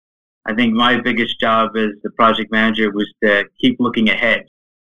I think my biggest job as the project manager was to keep looking ahead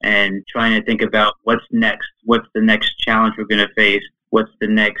and trying to think about what's next, what's the next challenge we're going to face, what's the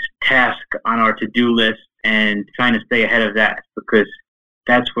next task on our to-do list, and trying to stay ahead of that, because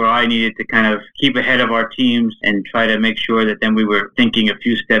that's where I needed to kind of keep ahead of our teams and try to make sure that then we were thinking a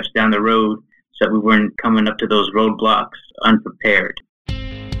few steps down the road so that we weren't coming up to those roadblocks unprepared.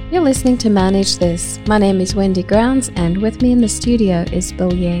 You're listening to Manage This. My name is Wendy Grounds, and with me in the studio is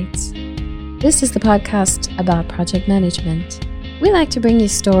Bill Yates. This is the podcast about project management. We like to bring you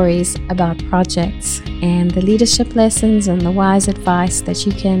stories about projects and the leadership lessons and the wise advice that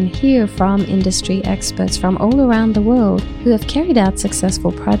you can hear from industry experts from all around the world who have carried out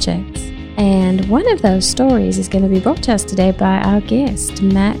successful projects. And one of those stories is going to be brought to us today by our guest,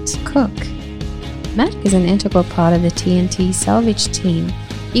 Matt Cook. Matt is an integral part of the TNT Salvage team.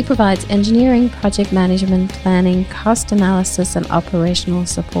 He provides engineering, project management, planning, cost analysis, and operational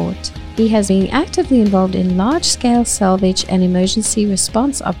support. He has been actively involved in large-scale salvage and emergency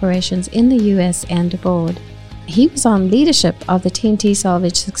response operations in the US and abroad. He was on leadership of the TNT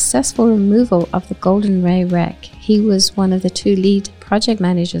Salvage successful removal of the Golden Ray wreck. He was one of the 2 lead project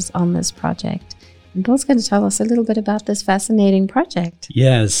managers on this project. And Bill's going to tell us a little bit about this fascinating project.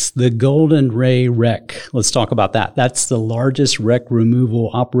 Yes, the Golden Ray wreck. Let's talk about that. That's the largest wreck removal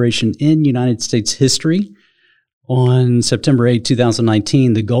operation in United States history. On September 8,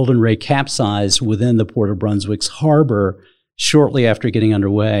 2019, the Golden Ray capsized within the Port of Brunswick's harbor shortly after getting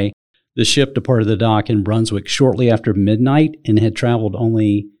underway. The ship departed the dock in Brunswick shortly after midnight and had traveled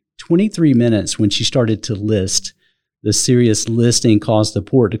only 23 minutes when she started to list. The serious listing caused the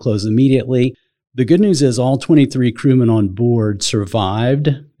port to close immediately. The good news is all 23 crewmen on board survived,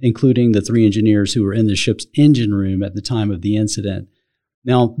 including the 3 engineers who were in the ship's engine room at the time of the incident.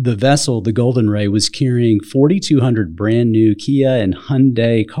 Now, the vessel, the Golden Ray, was carrying 4,200 brand new Kia and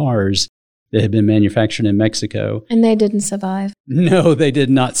Hyundai cars that had been manufactured in Mexico. And they didn't survive. No, they did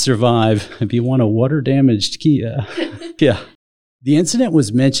not survive. If you want a water-damaged Kia. Yeah. The incident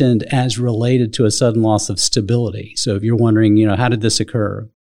was mentioned as related to a sudden loss of stability. So if you're wondering, how did this occur?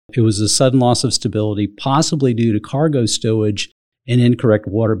 It was a sudden loss of stability, possibly due to cargo stowage and incorrect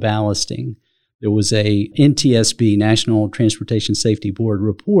water ballasting. There was a NTSB, National Transportation Safety Board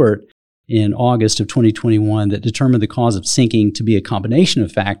report in August of 2021 that determined the cause of sinking to be a combination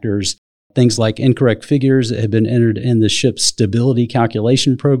of factors, things like incorrect figures that had been entered in the ship's stability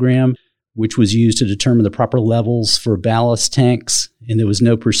calculation program, which was used to determine the proper levels for ballast tanks, and there was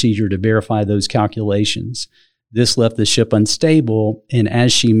no procedure to verify those calculations. This left the ship unstable, and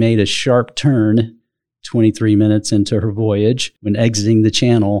as she made a sharp turn 23 minutes into her voyage, when exiting the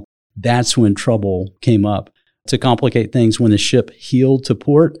channel, that's when trouble came up. To complicate things, when the ship heeled to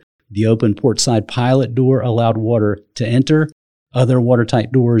port, the open portside pilot door allowed water to enter. Other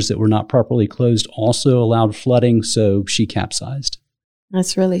watertight doors that were not properly closed also allowed flooding, so she capsized.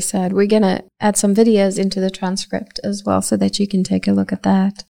 That's really sad. We're going to add some videos into the transcript as well so that you can take a look at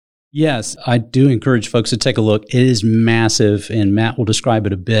that. Yes, I do encourage folks to take a look. It is massive, and Matt will describe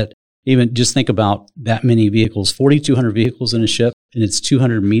it a bit. Even just think about that many vehicles, 4,200 vehicles in a ship, and it's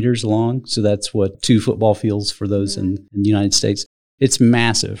 200 meters long. So that's 2 football fields for those in the United States. It's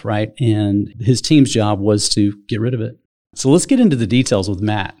massive, right? And his team's job was to get rid of it. So let's get into the details with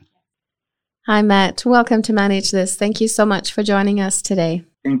Matt. Hi, Matt. Welcome to Manage This. Thank you so much for joining us today.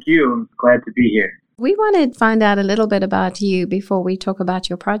 Thank you. I'm glad to be here. We want to find out a little bit about you before we talk about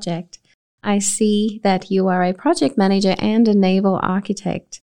your project. I see that you are a project manager and a naval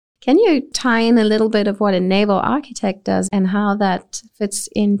architect. Can you tie in a little bit of what a naval architect does and how that fits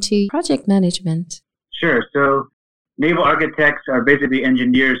into project management? Sure. So naval architects are basically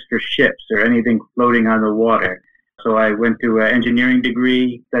engineers for ships or anything floating on the water. So I went through an engineering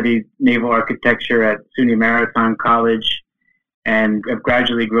degree, studied naval architecture at SUNY Maritime College, and have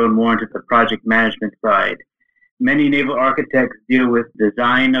gradually grown more into the project management side. Many naval architects deal with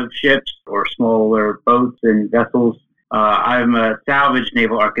design of ships or smaller boats and vessels. I'm a salvage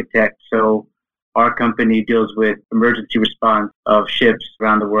naval architect, so our company deals with emergency response of ships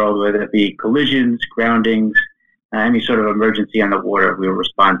around the world, whether it be collisions, groundings, any sort of emergency on the water we'll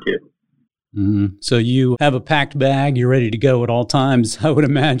respond to. Mm-hmm. So you have a packed bag, you're ready to go at all times, I would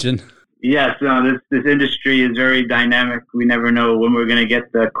imagine. Yes, this industry is very dynamic. We never know when we're going to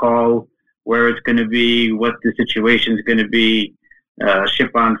get the call, where it's going to be, what the situation is going to be.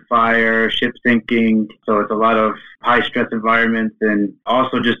 Ship on fire, ship sinking. So it's a lot of high stress environments and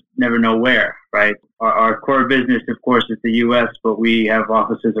also just never know where, right? Our core business, of course, is the U.S., but we have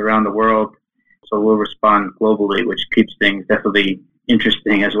offices around the world. So we'll respond globally, which keeps things definitely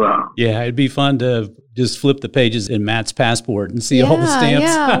interesting as well. Yeah, it'd be fun to just flip the pages in Matt's passport and see all the stamps.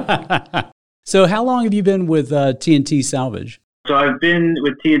 Yeah. So how long have you been with TNT Salvage? So I've been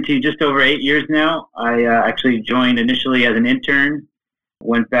with TNT just over 8 years now. I actually joined initially as an intern,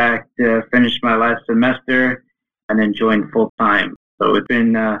 went back to finish my last semester, and then joined full-time. So it's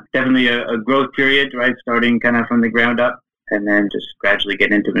been definitely a growth period, right, starting kind of from the ground up and then just gradually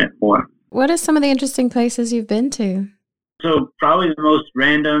getting into it more. What are some of the interesting places you've been to? So probably the most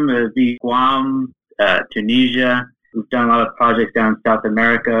random would be Guam, Tunisia. We've done a lot of projects down in South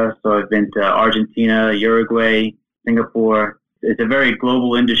America. So I've been to Argentina, Uruguay, Singapore. It's a very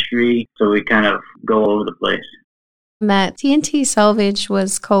global industry, so we kind of go all over the place. Matt, TNT Salvage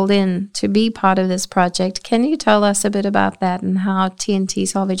was called in to be part of this project. Can you tell us a bit about that and how TNT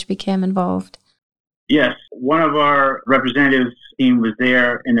Salvage became involved? Yes. One of our representatives team was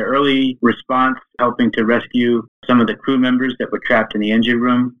there in the early response, helping to rescue some of the crew members that were trapped in the engine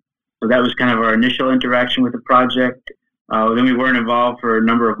room. So that was kind of our initial interaction with the project. Then we weren't involved for a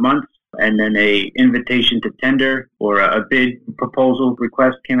number of months. And then a invitation to tender or a bid proposal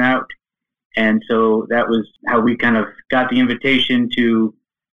request came out. And so that was how we kind of got the invitation to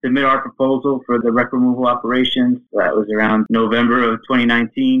submit our proposal for the wreck removal operations. That was around November of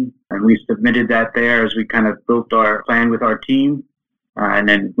 2019. And we submitted that there as we kind of built our plan with our team and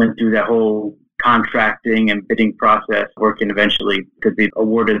then went through that whole contracting and bidding process, working eventually to be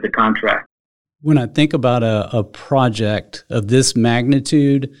awarded the contract. When I think about a project of this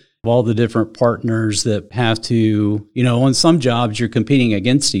magnitude, all the different partners that have to, on some jobs you're competing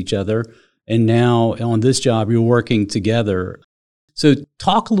against each other, and now on this job you're working together. So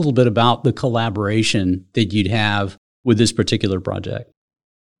talk a little bit about the collaboration that you'd have with this particular project.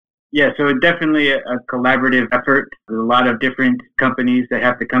 Yeah, so it's definitely a collaborative effort. There's a lot of different companies that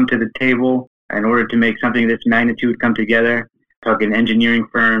have to come to the table in order to make something of this magnitude come together. Talking engineering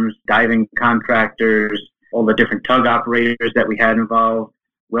firms, diving contractors, all the different tug operators that we had involved,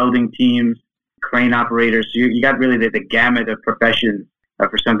 welding teams, crane operators. So you got really the gamut of professions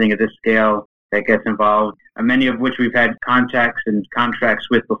for something of this scale that gets involved, many of which we've had contacts and contracts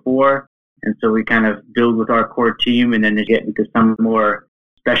with before. And so we kind of build with our core team and then get into some more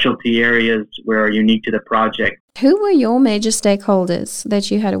specialty areas where are unique to the project. Who were your major stakeholders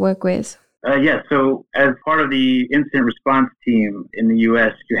that you had to work with? So as part of the incident response team in the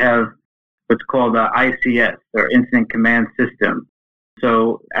U.S., you have what's called ICS, or Incident Command System.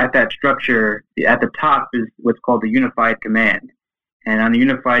 So at that structure, at the top is what's called the Unified Command. And on the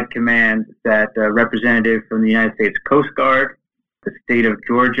Unified Command, that representative from the United States Coast Guard, the state of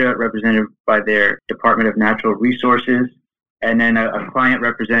Georgia, represented by their Department of Natural Resources, and then a client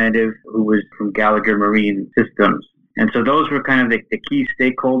representative who was from Gallagher Marine Systems. And so those were kind of the key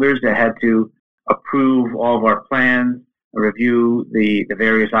stakeholders that had to approve all of our plans, review the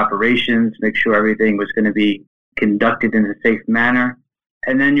various operations, make sure everything was going to be conducted in a safe manner.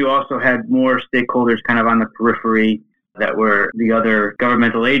 And then you also had more stakeholders kind of on the periphery that were the other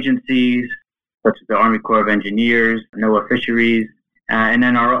governmental agencies, such as the Army Corps of Engineers, NOAA Fisheries, and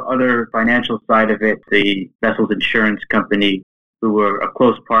then our other financial side of it, the Vessels Insurance Company, who were a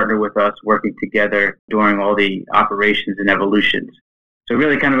close partner with us working together during all the operations and evolutions. So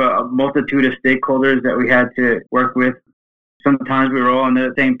really kind of a multitude of stakeholders that we had to work with. Sometimes we were all on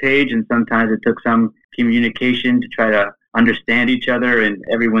the same page, and sometimes it took some communication to try to understand each other and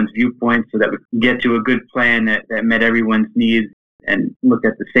everyone's viewpoints so that we could get to a good plan that met everyone's needs and looked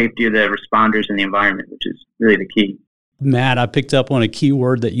at the safety of the responders and the environment, which is really the key. Matt, I picked up on a key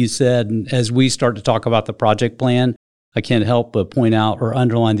word that you said, and as we start to talk about the project plan, I can't help but point out or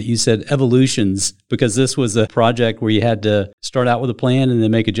underline that you said evolutions, because this was a project where you had to start out with a plan and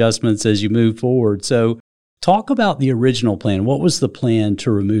then make adjustments as you move forward. So talk about the original plan. What was the plan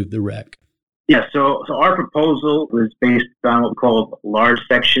to remove the wreck? Yeah, so our proposal was based on what we call large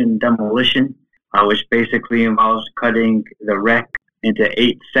section demolition, which basically involves cutting the wreck into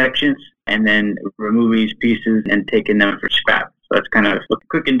 8 sections and then removing these pieces and taking them for scrap. So that's kind of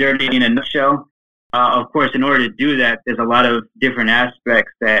quick and dirty in a nutshell. Of course, in order to do that, there's a lot of different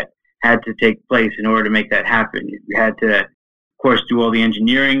aspects that had to take place in order to make that happen. We had to, of course, do all the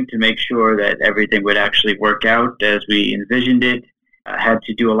engineering to make sure that everything would actually work out as we envisioned it. Had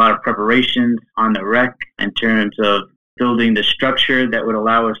to do a lot of preparations on the wreck in terms of building the structure that would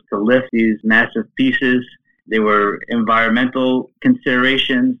allow us to lift these massive pieces. There were environmental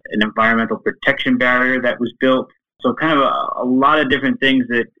considerations, an environmental protection barrier that was built. So kind of a lot of different things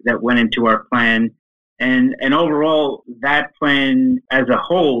that went into our plan. And overall, that plan as a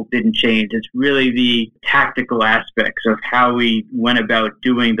whole didn't change. It's really the tactical aspects of how we went about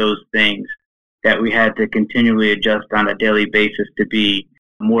doing those things that we had to continually adjust on a daily basis to be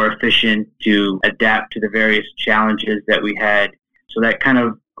more efficient, to adapt to the various challenges that we had. So that kind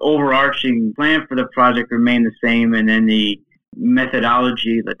of overarching plan for the project remained the same, and then the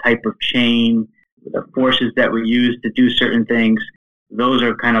methodology, the type of chain, the forces that we used to do certain things, those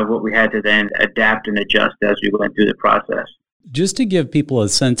are kind of what we had to then adapt and adjust as we went through the process. Just to give people a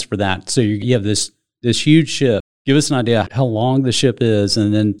sense for that, so you have this huge ship. Give us an idea how long the ship is,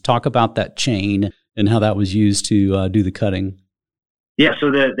 and then talk about that chain and how that was used to do the cutting. Yeah,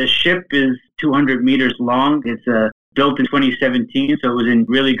 so the ship is 200 meters long. It's built in 2017, so it was in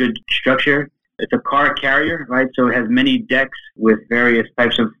really good structure. It's a car carrier, right? So it has many decks with various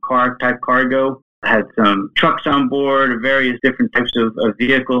types of car-type cargo. It had some trucks on board, various different types of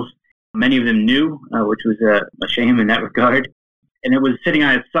vehicles, many of them new, which was a shame in that regard. And it was sitting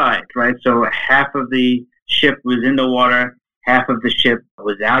on its side, right? So half of the ship was in the water, half of the ship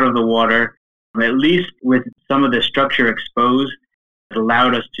was out of the water. At least with some of the structure exposed, it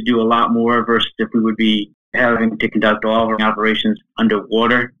allowed us to do a lot more versus if we would be having to conduct all of our operations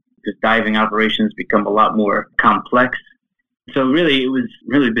underwater, because diving operations become a lot more complex. So really, it was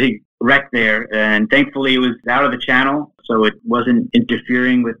really big wreck there, and thankfully it was out of the channel, so it wasn't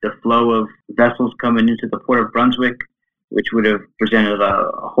interfering with the flow of vessels coming into the Port of Brunswick, which would have presented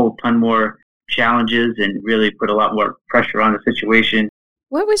a whole ton more challenges and really put a lot more pressure on the situation.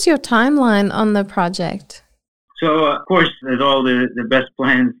 What was your timeline on the project? So, of course, there's all the best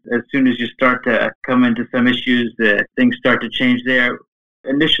plans. As soon as you start to come into some issues, things start to change there.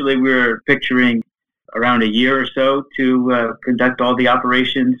 Initially, we were picturing around a year or so to conduct all the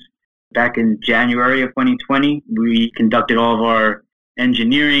operations. Back in January of 2020, we conducted all of our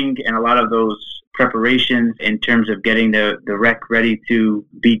engineering and a lot of those preparations in terms of getting the wreck ready to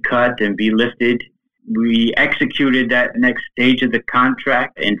be cut and be lifted. We executed that next stage of the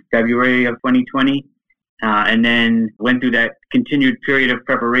contract in February of 2020, and then went through that continued period of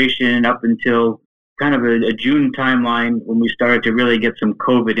preparation up until kind of a June timeline when we started to really get some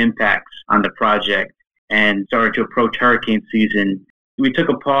COVID impacts on the project and started to approach hurricane season. We took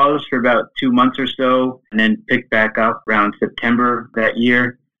a pause for about 2 months or so and then picked back up around September that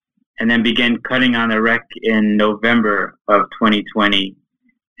year, and then began cutting on the wreck in November of 2020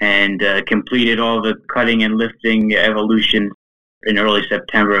 and completed all the cutting and lifting evolution in early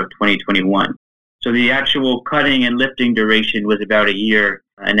September of 2021. So the actual cutting and lifting duration was about a year,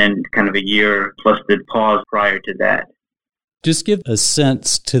 and then kind of a year plus the pause prior to that. Just give a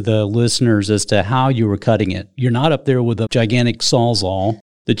sense to the listeners as to how you were cutting it. You're not up there with a gigantic Sawzall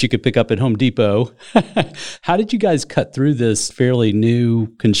that you could pick up at Home Depot. How did you guys cut through this fairly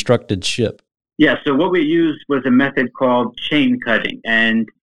new constructed ship? Yeah, so what we used was a method called chain cutting. And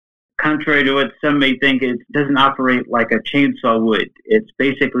contrary to what some may think, it doesn't operate like a chainsaw would. It's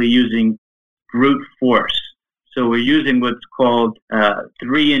basically using brute force. So we're using what's called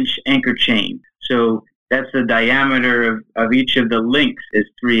 3-inch anchor chain. So that's the diameter of each of the links is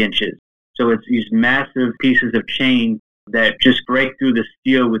 3 inches. So it's these massive pieces of chain that just break through the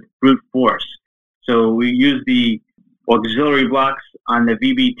steel with brute force. So we use the auxiliary blocks on the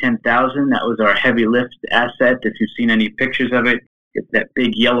VB-10,000. That was our heavy lift asset. If you've seen any pictures of it, it's that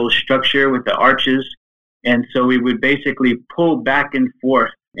big yellow structure with the arches. And so we would basically pull back and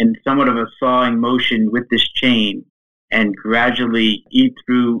forth in somewhat of a sawing motion with this chain and gradually eat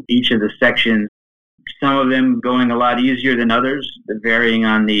through each of the sections, some of them going a lot easier than others, varying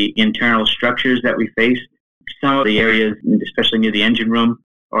on the internal structures that we faced. Some of the areas, especially near the engine room,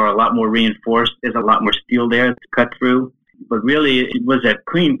 are a lot more reinforced. There's a lot more steel there to cut through. But really, it was a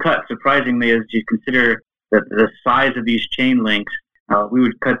clean cut, surprisingly, as you consider the size of these chain links. We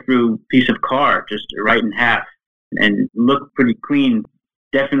would cut through a piece of car just right in half and look pretty clean.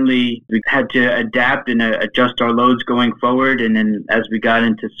 Definitely, we had to adapt and adjust our loads going forward. And then as we got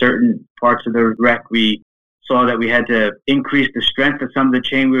into certain parts of the wreck, we saw that we had to increase the strength of some of the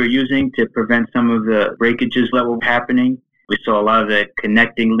chain we were using to prevent some of the breakages that were happening. We saw a lot of the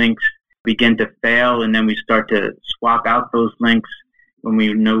connecting links begin to fail, and then we start to swap out those links when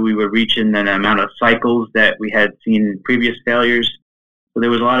we knew we were reaching an amount of cycles that we had seen in previous failures. So there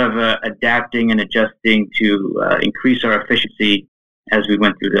was a lot of adapting and adjusting to increase our efficiency as we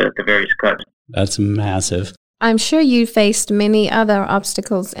went through the various cuts. That's massive. I'm sure you faced many other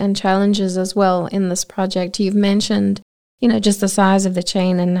obstacles and challenges as well in this project. You've mentioned, just the size of the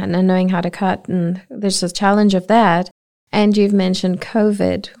chain and knowing how to cut, and there's a challenge of that. And you've mentioned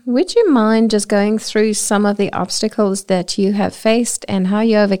COVID. Would you mind just going through some of the obstacles that you have faced and how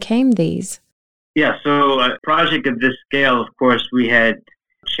you overcame these? Yeah, so a project of this scale, of course, we had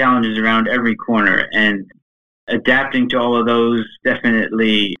challenges around every corner. And adapting to all of those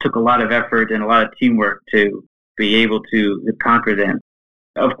definitely took a lot of effort and a lot of teamwork to be able to conquer them.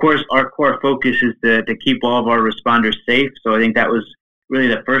 Of course, our core focus is to keep all of our responders safe. So I think that was really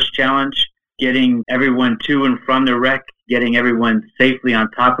the first challenge, getting everyone to and from the wreck, getting everyone safely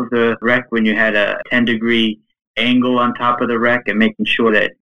on top of the wreck when you had a 10-degree angle on top of the wreck, and making sure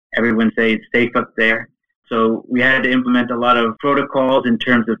that everyone stayed safe up there. So we had to implement a lot of protocols in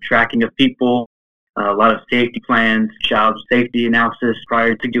terms of tracking of people, a lot of safety plans, child safety analysis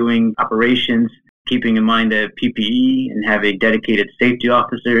prior to doing operations, keeping in mind the PPE and having dedicated safety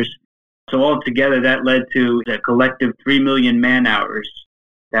officers. So altogether, that led to a collective 3 million man-hours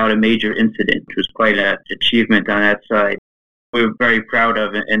without a major incident, which was quite an achievement on that side. We were very proud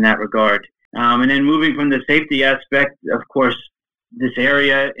of it in that regard. And then moving from the safety aspect, of course, this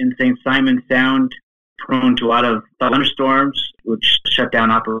area in St. Simon Sound, prone to a lot of thunderstorms, which shut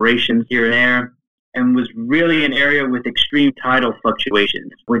down operations here and there, and was really an area with extreme tidal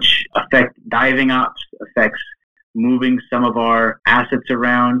fluctuations, which affect diving ops, affects moving some of our assets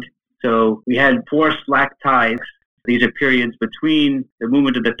around. So we had 4 slack tides. These are periods between the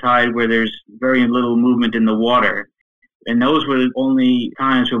movement of the tide where there's very little movement in the water. And those were the only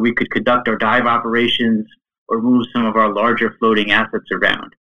times where we could conduct our dive operations or move some of our larger floating assets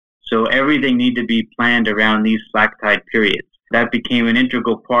around. So everything needed to be planned around these slack tide periods. That became an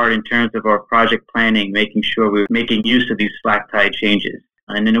integral part in terms of our project planning, making sure we were making use of these slack tide changes.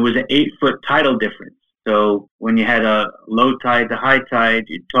 And then it was an 8-foot tidal difference. So when you had a low tide to high tide,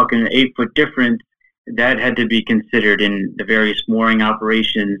 you're talking an 8-foot difference. That had to be considered in the various mooring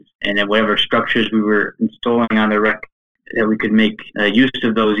operations and in whatever structures we were installing on the wreck, that we could make use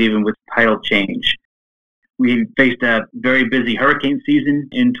of those even with tidal change. We faced a very busy hurricane season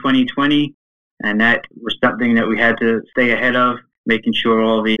in 2020, and that was something that we had to stay ahead of, making sure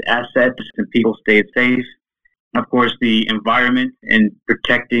all the assets and people stayed safe. Of course, the environment and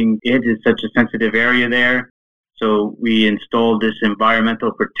protecting it is such a sensitive area there. So we installed this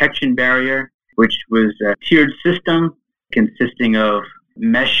environmental protection barrier, which was a tiered system consisting of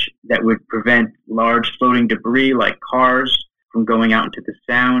mesh that would prevent large floating debris like cars from going out into the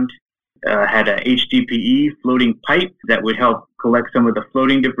sound. Had a HDPE floating pipe that would help collect some of the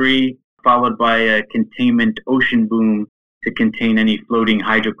floating debris, followed by a containment ocean boom to contain any floating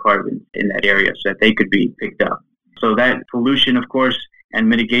hydrocarbons in that area so that they could be picked up. So that pollution, of course, and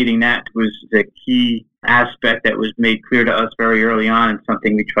mitigating that was the key aspect that was made clear to us very early on, and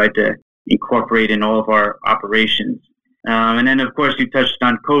something we tried to incorporate in all of our operations. And then, of course, you touched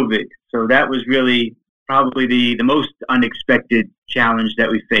on COVID. So that was really probably the most unexpected challenge that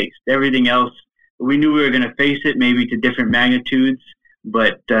we faced. Everything else, we knew we were going to face it, maybe to different magnitudes,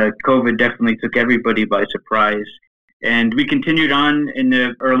 but COVID definitely took everybody by surprise. And we continued on in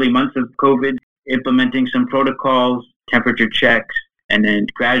the early months of COVID, implementing some protocols, temperature checks, and then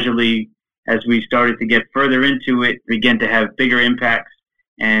gradually, as we started to get further into it, began to have bigger impacts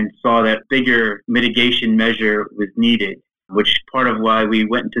and saw that bigger mitigation measure was needed, which part of why we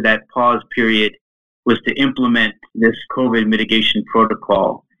went into that pause period was to implement this COVID mitigation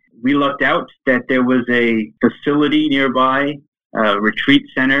protocol. We lucked out that there was a facility nearby, a retreat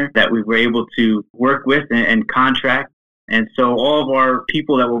center that we were able to work with and contract. And so all of our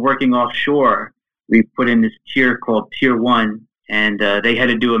people that were working offshore, we put in this tier called Tier 1, and they had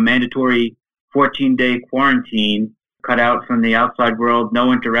to do a mandatory 14-day quarantine, cut out from the outside world,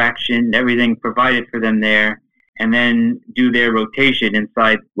 no interaction, everything provided for them there, and then do their rotation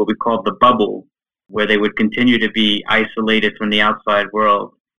inside what we called the bubble, where they would continue to be isolated from the outside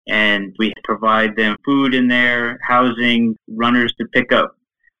world. And we provide them food in there, housing, runners to pick up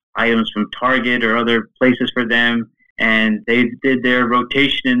items from Target or other places for them. And they did their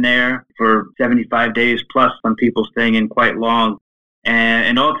rotation in there for 75 days plus, some people staying in quite long.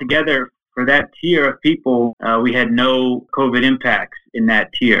 And altogether, for that tier of people, we had no COVID impacts in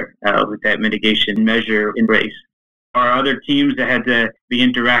that tier with that mitigation measure in place. Our other teams that had to be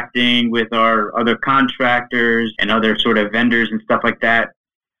interacting with our other contractors and other sort of vendors and stuff like that,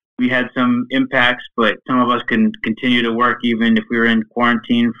 we had some impacts, but some of us can continue to work even if we were in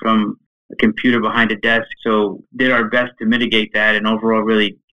quarantine from a computer behind a desk. So did our best to mitigate that, and overall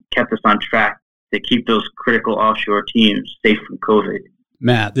really kept us on track to keep those critical offshore teams safe from COVID.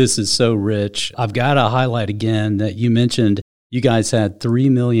 Matt, this is so rich. I've got to highlight again that you mentioned you guys had 3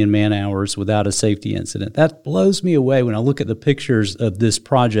 million man hours without a safety incident. That blows me away when I look at the pictures of this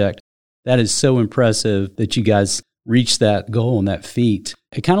project. That is so impressive that you guys reached that goal and that feat.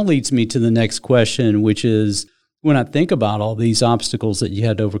 It kind of leads me to the next question, which is, when I think about all these obstacles that you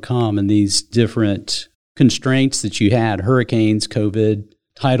had to overcome and these different constraints that you had, hurricanes, COVID,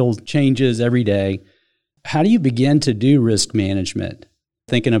 tidal changes every day, How do you begin to do risk management?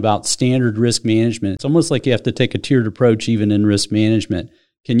 Thinking about standard risk management, it's almost like you have to take a tiered approach even in risk management.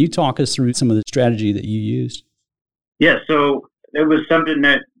 Can you talk us through some of the strategy that you used? Yeah, so it was something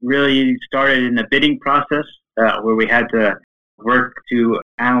that really started in the bidding process where we had to work to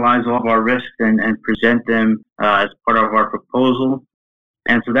analyze all of our risks and present them as part of our proposal.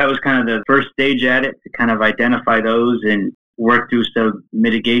 And so that was kind of the first stage at it, to kind of identify those and work through some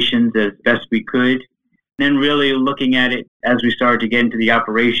mitigations as best we could. Then really looking at it as we started to get into the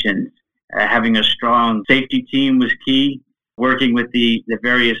operations. Having a strong safety team was key, working with the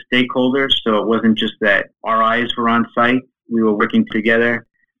various stakeholders. So it wasn't just that our eyes were on site. We were working together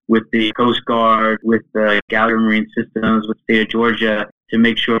with the Coast Guard, with the Gallagher Marine Systems, with the state of Georgia, to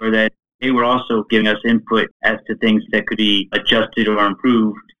make sure that they were also giving us input as to things that could be adjusted or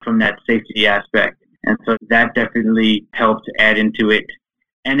improved from that safety aspect. And so that definitely helped add into it.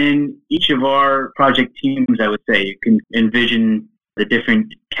 And in each of our project teams, I would say, you can envision the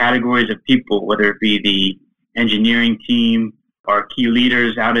different categories of people, whether it be the engineering team, our key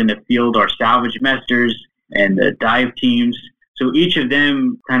leaders out in the field, our salvage masters, and the dive teams. So each of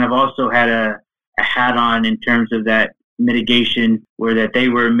them kind of also had a hat on in terms of that mitigation, where that they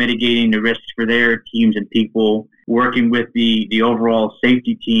were mitigating the risks for their teams and people, working with the overall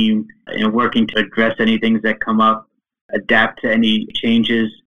safety team and working to address any things that come up, adapt to any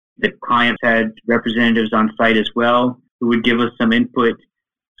changes. The clients had representatives on site as well who would give us some input.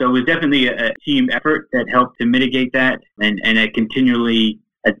 So it was definitely a team effort that helped to mitigate that, and a continually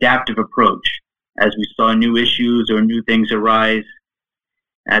adaptive approach as we saw new issues or new things arise.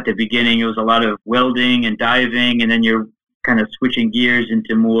 At the beginning, it was a lot of welding and diving, and then you're kind of switching gears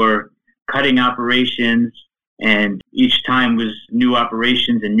into more cutting operations, and each time was new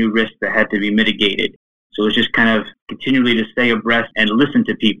operations and new risks that had to be mitigated. So it's just kind of continually to stay abreast and listen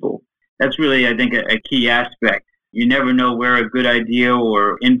to people. That's really, I think, a key aspect. You never know where a good idea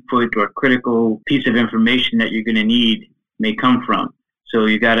or input or critical piece of information that you're going to need may come from. So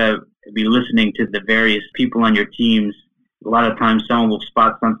you got to be listening to the various people on your teams. A lot of times someone will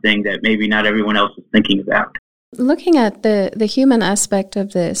spot something that maybe not everyone else is thinking about. Looking at the human aspect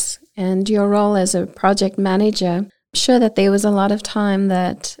of this and your role as a project manager, I'm sure that there was a lot of time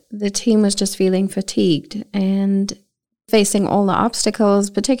that the team was just feeling fatigued and facing all the obstacles,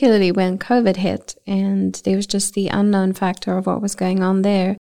 particularly when COVID hit and there was just the unknown factor of what was going on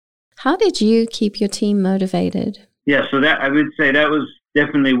there. How did you keep your team motivated? Yeah, so that I would say that was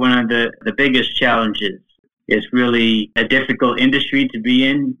definitely one of the biggest challenges. It's really a difficult industry to be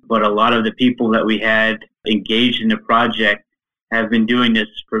in, but a lot of the people that we had engaged in the project have been doing this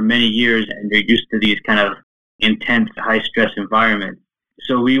for many years, and they're used to these kind of intense, high-stress environments.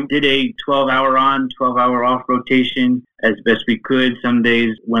 So we did a 12-hour on, 12-hour off rotation as best we could. Some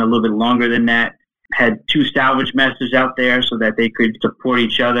days went a little bit longer than that. Had 2 salvage masters out there so that they could support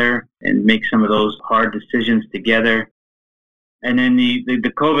each other and make some of those hard decisions together. And then the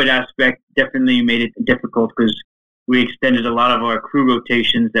COVID aspect definitely made it difficult because we extended a lot of our crew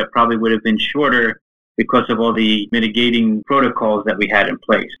rotations that probably would have been shorter because of all the mitigating protocols that we had in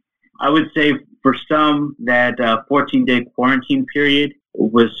place. I would say for some, that 14-day quarantine period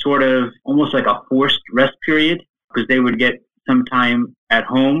was sort of almost like a forced rest period because they would get some time at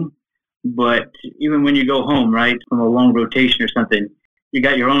home. But even when you go home, right, from a long rotation or something, you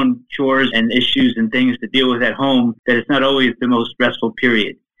got your own chores and issues and things to deal with at home, that it's not always the most stressful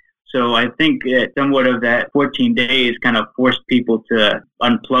period. So I think somewhat of that 14 days kind of forced people to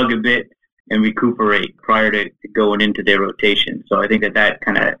unplug a bit and recuperate prior to going into their rotation. So I think that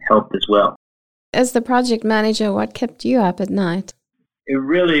kind of helped as well. As the project manager, what kept you up at night? It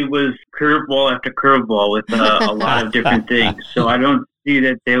really was curveball after curveball with a lot of different things. So I don't see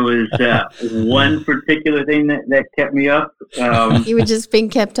that there was one particular thing that kept me up. You were just being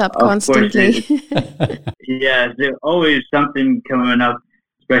kept up constantly. Yeah, there's always something coming up,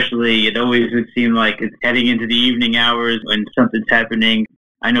 especially it always would seem like it's heading into the evening hours when something's happening.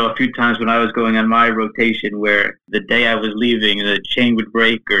 I know a few times when I was going on my rotation where the day I was leaving, the chain would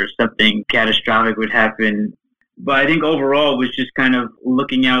break or something catastrophic would happen. But I think overall it was just kind of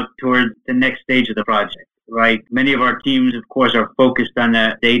looking out towards the next stage of the project, right? Many of our teams, of course, are focused on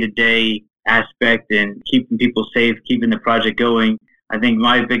that day-to-day aspect and keeping people safe, keeping the project going. I think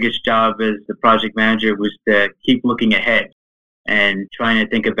my biggest job as the project manager was to keep looking ahead and trying to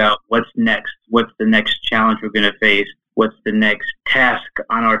think about what's next, what's the next challenge we're going to face, what's the next task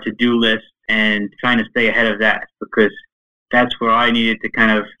on our to-do list, and trying to stay ahead of that, because that's where I needed to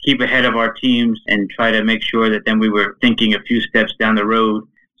kind of keep ahead of our teams and try to make sure that then we were thinking a few steps down the road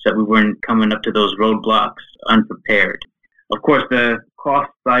so that we weren't coming up to those roadblocks unprepared. Of course, the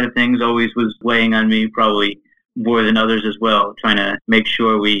cost side of things always was weighing on me, probably more than others as well, trying to make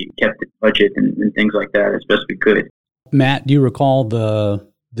sure we kept the budget and things like that as best we could. Matt, do you recall the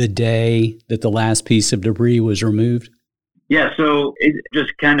day that the last piece of debris was removed? Yeah, so it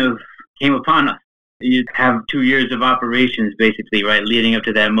just kind of came upon us. You have 2 years of operations, basically, right, leading up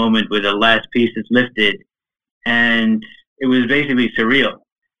to that moment where the last piece is lifted. And it was basically surreal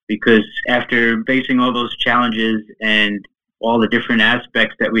because after facing all those challenges and all the different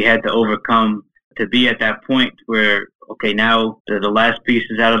aspects that we had to overcome to be at that point where, okay, now the last piece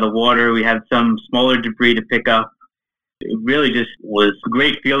is out of the water, we have some smaller debris to pick up. It really just was a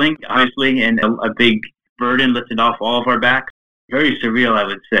great feeling, obviously, and a big burden lifted off all of our backs. Very surreal, I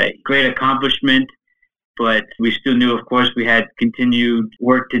would say. Great accomplishment, but we still knew, of course, we had continued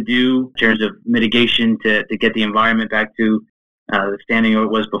work to do in terms of mitigation to get the environment back to the standing it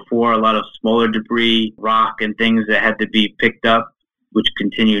was before. A lot of smaller debris, rock, and things that had to be picked up, which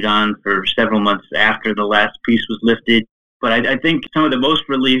continued on for several months after the last piece was lifted. But I think some of the most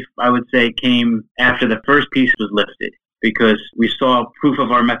relief, I would say, came after the first piece was lifted, because we saw proof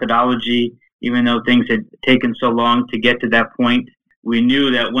of our methodology. Even though things had taken so long to get to that point, we knew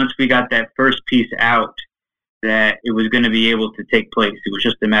that once we got that first piece out, that it was going to be able to take place. It was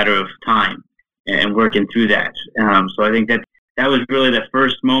just a matter of time and working through that. So I think that was really the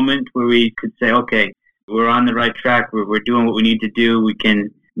first moment where we could say, okay, we're on the right track. We're doing what we need to do. We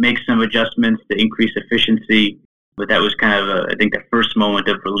can make some adjustments to increase efficiency. But that was kind of, I think, the first moment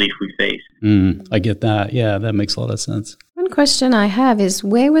of relief we faced. I get that. Yeah, that makes a lot of sense. One question I have is,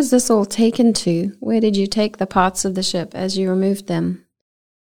 where was this all taken to? Where did you take the parts of the ship as you removed them?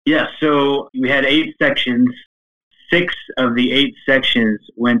 Yeah, so we had 8 sections. 6 of the 8 sections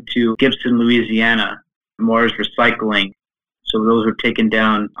went to Gibson, Louisiana, Mars Recycling. So those were taken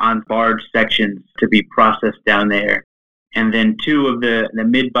down on barge sections to be processed down there. And then 2 of the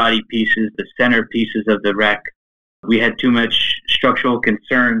mid-body pieces, the center pieces of the wreck, we had too much structural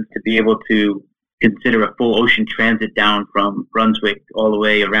concerns to be able to consider a full ocean transit down from Brunswick all the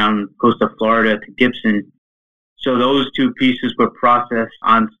way around coast of Florida to Gibson. So those 2 pieces were processed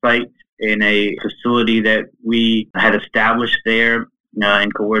on site in a facility that we had established there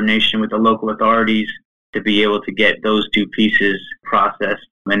in coordination with the local authorities to be able to get those 2 pieces processed.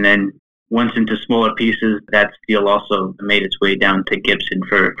 And then once into smaller pieces, that steel also made its way down to Gibson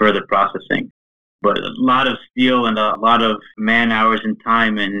for further processing. But a lot of steel and a lot of man hours and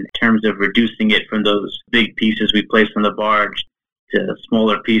time in terms of reducing it from those big pieces we placed on the barge to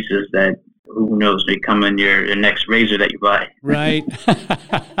smaller pieces that, who knows, may come in your next razor that you buy. Right.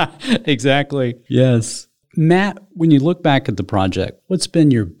 Exactly. Yes. Matt, when you look back at the project, what's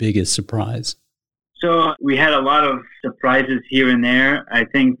been your biggest surprise? So we had a lot of surprises here and there. I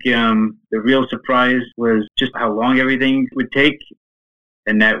think the real surprise was just how long everything would take,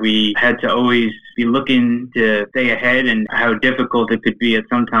 and that we had to always be looking to stay ahead, and how difficult it could be at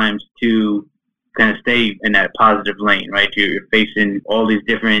sometimes to kind of stay in that positive lane, right? You're facing all these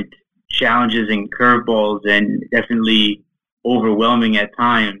different challenges and curveballs, and definitely overwhelming at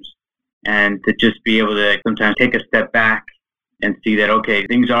times. And to just be able to sometimes take a step back and see that, okay,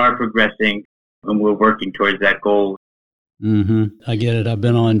 things are progressing and we're working towards that goal. I get it. I've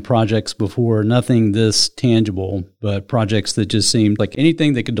been on projects before, nothing this tangible, but projects that just seemed like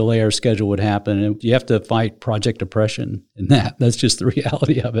anything that could delay our schedule would happen. And you have to fight project depression in that. That's just the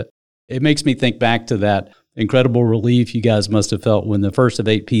reality of it. It makes me think back to that incredible relief you guys must have felt when the first of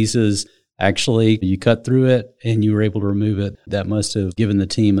 8 pieces, actually, you cut through it and you were able to remove it. That must have given the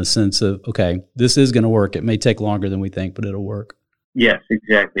team a sense of, okay, this is going to work. It may take longer than we think, but it'll work. Yes,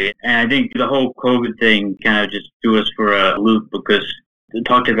 exactly. And I think the whole COVID thing kind of just threw us for a loop, because we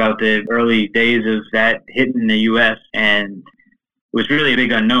talked about the early days of that hitting the U.S., and it was really a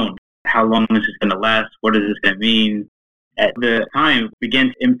big unknown. How long is this going to last? What is this going to mean? At the time, it began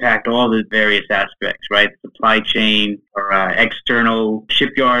to impact all the various aspects, right? Supply chain, or external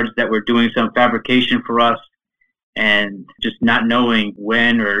shipyards that were doing some fabrication for us, and just not knowing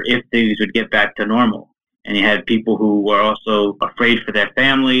when or if things would get back to normal. And you had people who were also afraid for their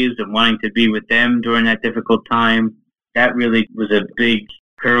families and wanting to be with them during that difficult time. That really was a big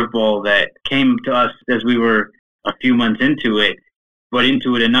curveball that came to us as we were a few months into it, but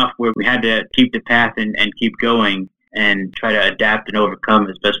into it enough where we had to keep the path and keep going and try to adapt and overcome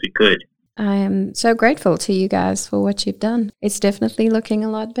as best we could. I am so grateful to you guys for what you've done. It's definitely looking a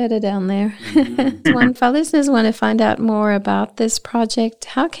lot better down there. So if our listeners want to find out more about this project,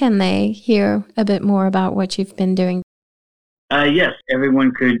 how can they hear a bit more about what you've been doing? Yes,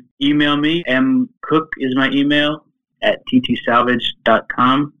 everyone could email me. mcook is my email at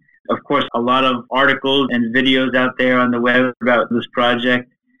ttsalvage.com. of course, a lot of articles and videos out there on the web about this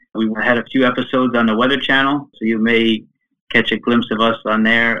project. We had a few episodes on the Weather Channel, so you may catch a glimpse of us on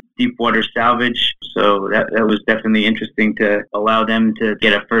there. Deepwater Salvage, so that was definitely interesting to allow them to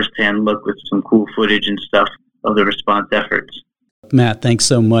get a first-hand look with some cool footage and stuff of the response efforts. Matt, thanks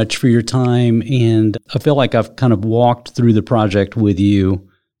so much for your time, and I feel like I've kind of walked through the project with you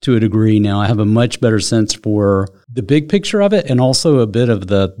to a degree now. I have a much better sense for the big picture of it and also a bit of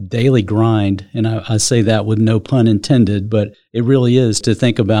the daily grind. And I say that with no pun intended, but it really is to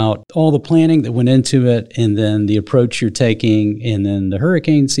think about all the planning that went into it and then the approach you're taking and then the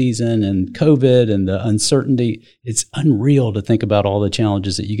hurricane season and COVID and the uncertainty. It's unreal to think about all the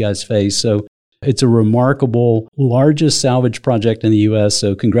challenges that you guys face. So it's a remarkable, largest salvage project in the U.S.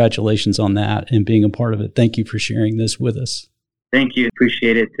 So congratulations on that and being a part of it. Thank you for sharing this with us. Thank you.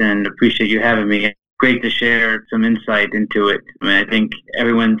 Appreciate it and appreciate you having me. Great to share some insight into it. I mean, I think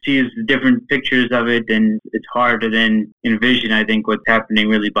everyone sees the different pictures of it and it's hard to then envision, I think, what's happening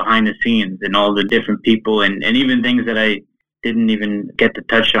really behind the scenes and all the different people and even things that I didn't even get to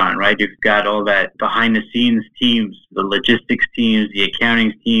touch on, right? You've got all that behind the scenes teams, the logistics teams, the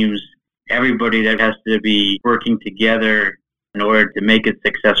accounting teams, everybody that has to be working together in order to make it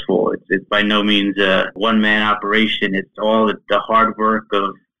successful. It's by no means a one-man operation. It's all the hard work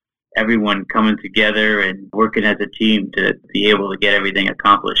of everyone coming together and working as a team to be able to get everything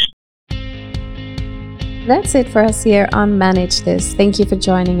accomplished. That's it for us here on Manage This. Thank you for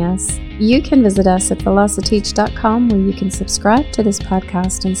joining us. You can visit us at velociteach.com where you can subscribe to this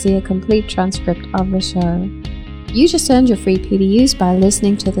podcast and see a complete transcript of the show. You just earned your free PDUs by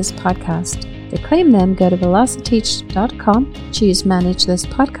listening to this podcast. To claim them, go to velociteach.com, choose Manage This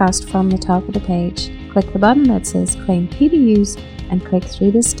Podcast from the top of the page. Click the button that says Claim PDUs and click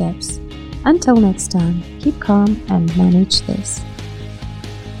through the steps. Until next time, keep calm and manage this.